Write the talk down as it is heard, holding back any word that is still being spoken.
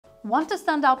Want to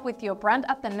stand out with your brand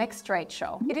at the next trade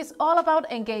show? It is all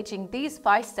about engaging these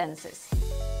 5 senses.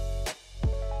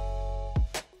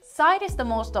 Sight is the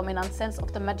most dominant sense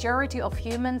of the majority of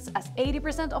humans, as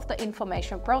 80% of the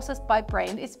information processed by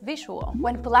brain is visual.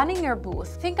 When planning your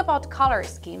booth, think about color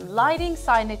scheme, lighting,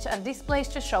 signage and displays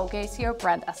to showcase your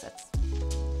brand assets.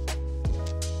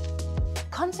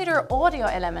 Consider audio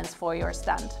elements for your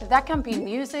stand. That can be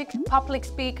music, public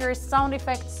speakers, sound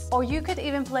effects, or you could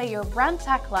even play your brand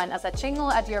tagline as a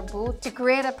jingle at your booth to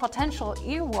create a potential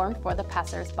earworm for the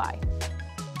passers-by.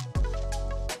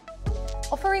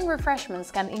 Offering refreshments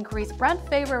can increase brand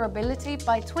favorability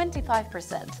by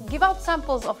 25%. Give out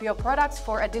samples of your products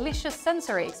for a delicious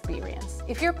sensory experience.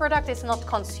 If your product is not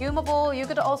consumable, you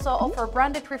could also offer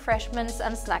branded refreshments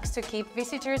and snacks to keep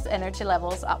visitors' energy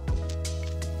levels up.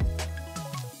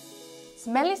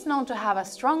 Smell is known to have a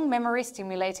strong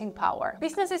memory-stimulating power.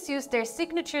 Businesses use their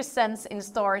signature scents in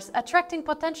stores, attracting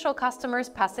potential customers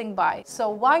passing by. So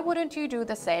why wouldn't you do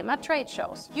the same at trade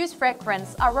shows? Use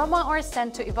fragrance, aroma or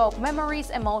scent to evoke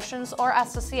memories, emotions or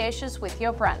associations with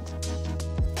your brand.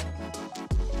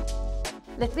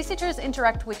 Let visitors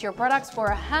interact with your products for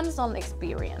a hands-on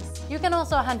experience. You can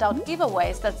also hand out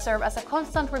giveaways that serve as a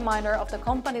constant reminder of the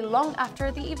company long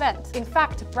after the event. In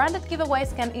fact, branded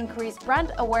giveaways can increase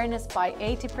brand awareness by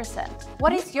 80%.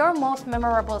 What is your most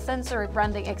memorable sensory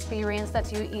branding experience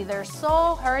that you either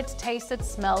saw, heard, tasted,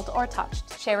 smelled, or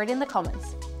touched? Share it in the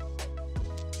comments.